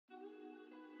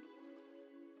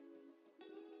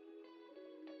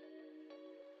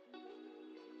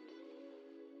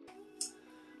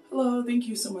Hello, thank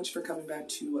you so much for coming back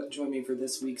to join me for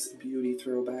this week's beauty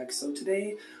throwback. So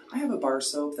today I have a bar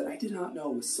soap that I did not know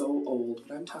was so old,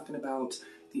 but I'm talking about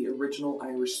the original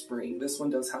Irish Spring. This one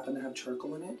does happen to have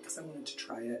charcoal in it because I wanted to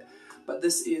try it, but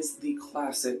this is the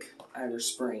classic Irish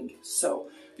Spring. So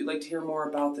if you'd like to hear more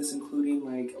about this, including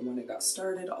like when it got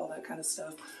started, all that kind of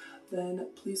stuff, then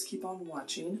please keep on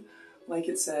watching. Like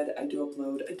it said, I do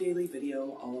upload a daily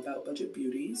video all about budget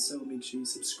beauty, so make sure you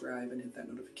subscribe and hit that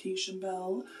notification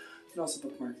bell. You can also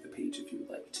bookmark the page if you would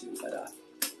like to, but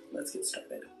let's get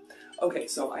started. Okay,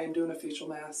 so I am doing a facial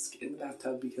mask in the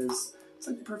bathtub because it's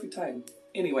like the perfect time.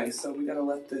 Anyway, so we gotta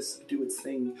let this do its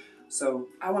thing. So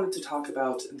I wanted to talk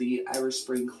about the Irish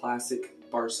Spring Classic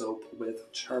Bar Soap with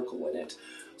charcoal in it.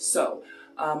 So,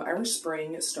 Irish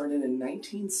Spring started in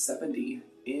 1970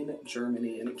 in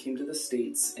Germany, and it came to the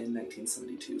States in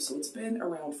 1972. So it's been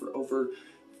around for over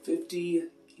 50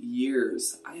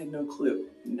 years. I had no clue.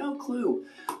 No clue.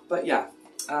 But yeah,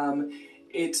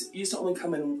 it used to only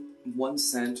come in one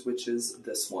scent, which is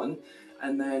this one.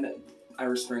 And then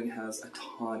Irish Spring has a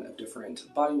ton of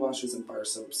different body washes and bar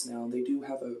soaps. Now, they do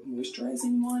have a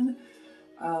moisturizing one.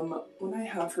 When I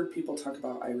have heard people talk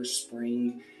about Irish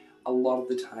Spring, a lot of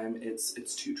the time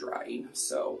it's too drying.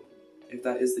 So if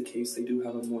that is the case, they do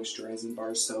have a moisturizing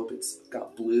bar soap. It's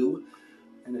got blue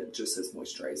and it just says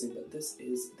moisturizing, but this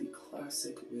is the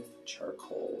classic with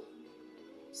charcoal.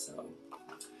 So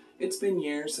it's been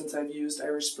years since I've used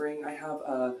Irish Spring. I have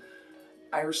a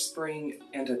Irish Spring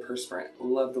antiperspirant.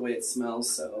 Love the way it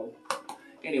smells. So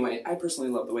anyway, I personally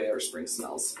love the way Irish Spring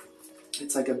smells.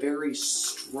 It's like a very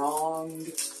strong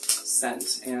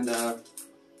scent, and love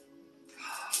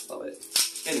it.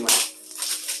 Anyway.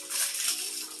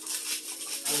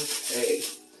 Okay.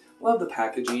 Love the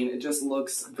packaging. It just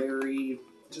looks very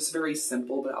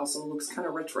simple, but also looks kind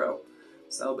of retro.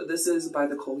 So, but this is by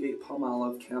the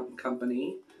Colgate-Palmolive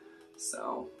company.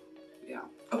 So, yeah.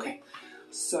 Okay.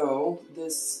 So,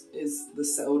 this is the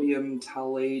sodium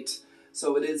talate.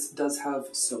 So it does have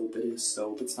soap. It is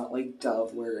soap. It's not like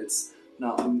Dove where it's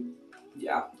not,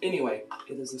 yeah. Anyway,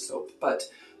 it is a soap. But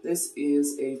this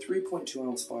is a 3.2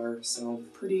 ounce bar, so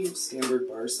pretty standard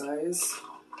bar size.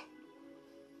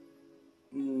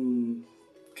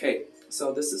 Okay,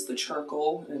 so this is the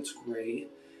charcoal, and it's gray.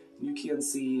 You can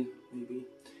see, maybe,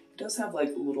 it does have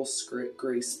like little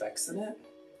gray specks in it.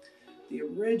 The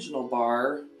original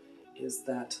bar is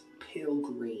that pale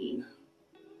green,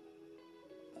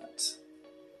 but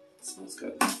it smells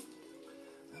good.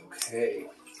 Okay,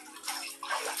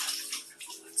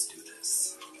 let's do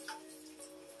this.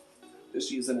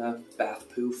 Just using a bath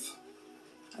poof.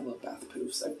 I love bath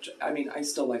poofs. I mean, I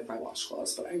still like my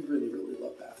washcloths, but I really, really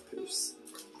love bath poofs.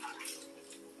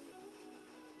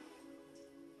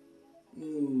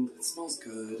 It smells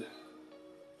good.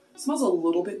 It smells a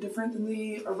little bit different than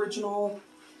the original,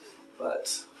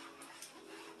 but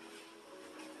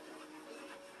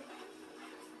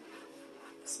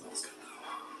it smells good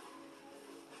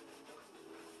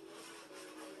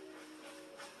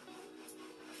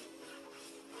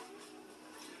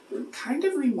though. It kind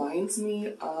of reminds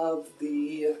me of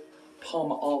the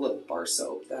Palmolive bar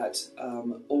soap, that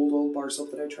old bar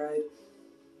soap that I tried.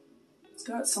 It's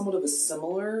got somewhat of a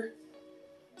similar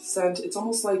scent. It's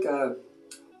almost like a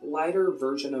lighter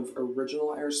version of original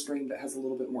Irish Spring that has a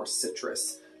little bit more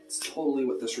citrus. It's totally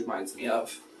what this reminds me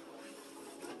of.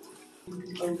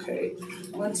 Okay,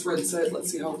 let's rinse it. Let's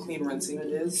see how clean rinsing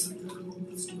it is.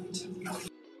 Let's do it.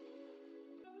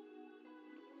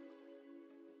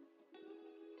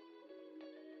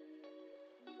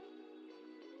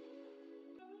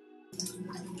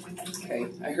 Okay,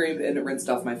 I hurried and rinsed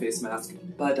off my face mask,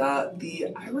 but the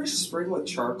Irish Spring with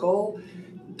charcoal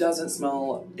doesn't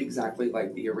smell exactly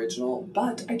like the original,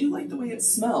 but I do like the way it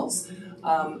smells.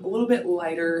 A little bit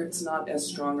lighter, it's not as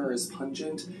strong or as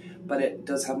pungent, but it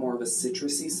does have more of a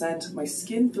citrusy scent. My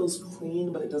skin feels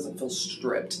clean, but it doesn't feel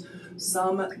stripped.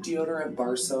 Some deodorant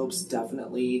bar soaps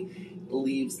definitely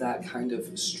leaves that kind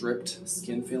of stripped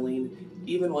skin feeling,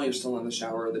 even while you're still in the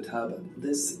shower or the tub.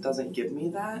 This doesn't give me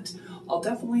that. I'll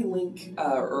definitely link,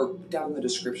 or down in the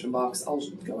description box, I'll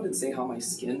go ahead and say how my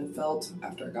skin felt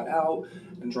after I got out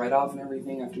and dried off and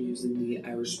everything after using the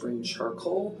Irish Spring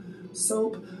charcoal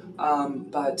soap.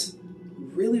 But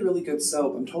really, really good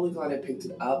soap. I'm totally glad I picked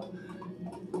it up.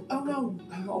 Oh no,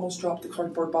 I almost dropped the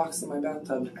cardboard box in my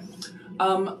bathtub.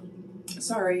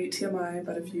 Sorry, TMI,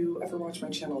 but if you ever watch my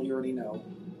channel, you already know.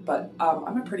 But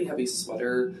I'm a pretty heavy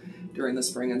sweater during the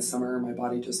spring and summer. My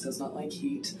body just does not like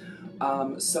heat.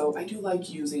 So I do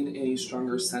like using a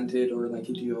stronger scented or like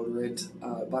a deodorant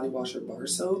body wash or bar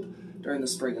soap during the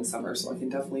spring and summer. So I can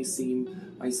definitely see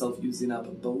myself using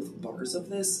up both bars of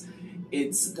this.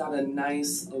 It's got a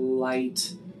nice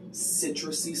light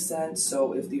citrusy scent,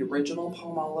 so if the original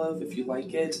Palmolive, if you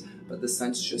like it, but the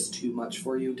scent's just too much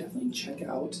for you, definitely check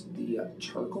out the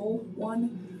charcoal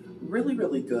one. Really,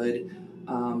 really good.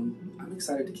 I'm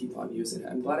excited to keep on using it.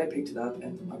 I'm glad I picked it up,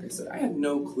 and like I said, I had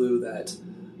no clue that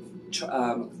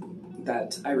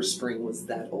that Irish Spring was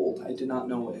that old. I did not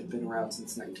know it had been around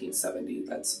since 1970.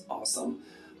 That's awesome.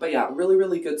 But yeah, really,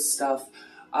 really good stuff.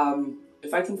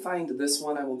 If I can find this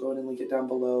one, I will go ahead and link it down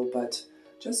below, but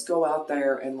just go out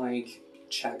there and like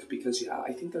check, because yeah,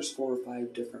 I think there's 4 or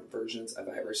 5 different versions of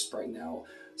Irish Spring now.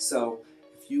 So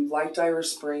if you liked Irish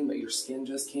Spring, but your skin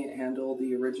just can't handle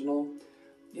the original,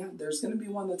 yeah, there's going to be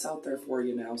one that's out there for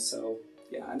you now. So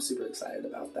yeah, I'm super excited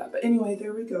about that. But anyway,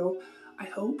 there we go. I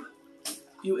hope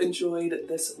you enjoyed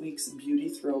this week's beauty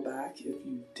throwback. If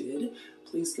you did,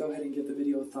 please go ahead and give the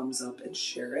video a thumbs up and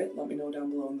share it. Let me know down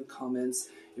below in the comments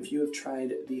if you have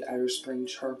tried the Irish Spring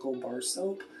Charcoal Bar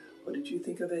Soap. What did you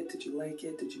think of it? Did you like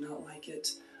it? Did you not like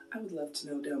it? I would love to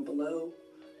know down below.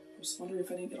 I was wondering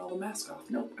if I didn't get all the mask off.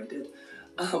 Nope, I did.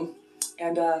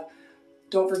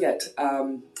 Don't forget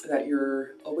that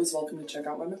you're always welcome to check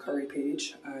out my Mercari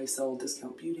page. I sell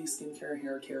discount beauty, skincare,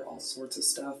 hair care, all sorts of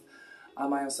stuff.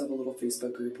 I also have a little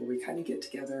Facebook group where we kind of get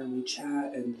together and we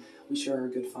chat and we share our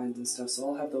good finds and stuff. So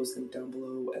I'll have those linked down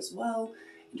below as well.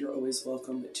 And you're always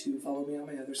welcome to follow me on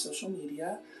my other social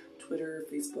media, Twitter,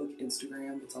 Facebook,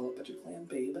 Instagram. It's all at Budget Glam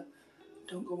Babe.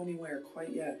 Don't go anywhere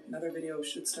quite yet. Another video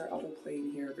should start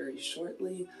auto-playing here very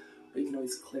shortly, or you can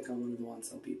always click on one of the ones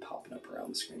that'll be popping up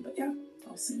around the screen. But yeah,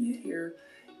 I'll see you here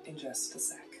in just a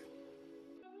sec.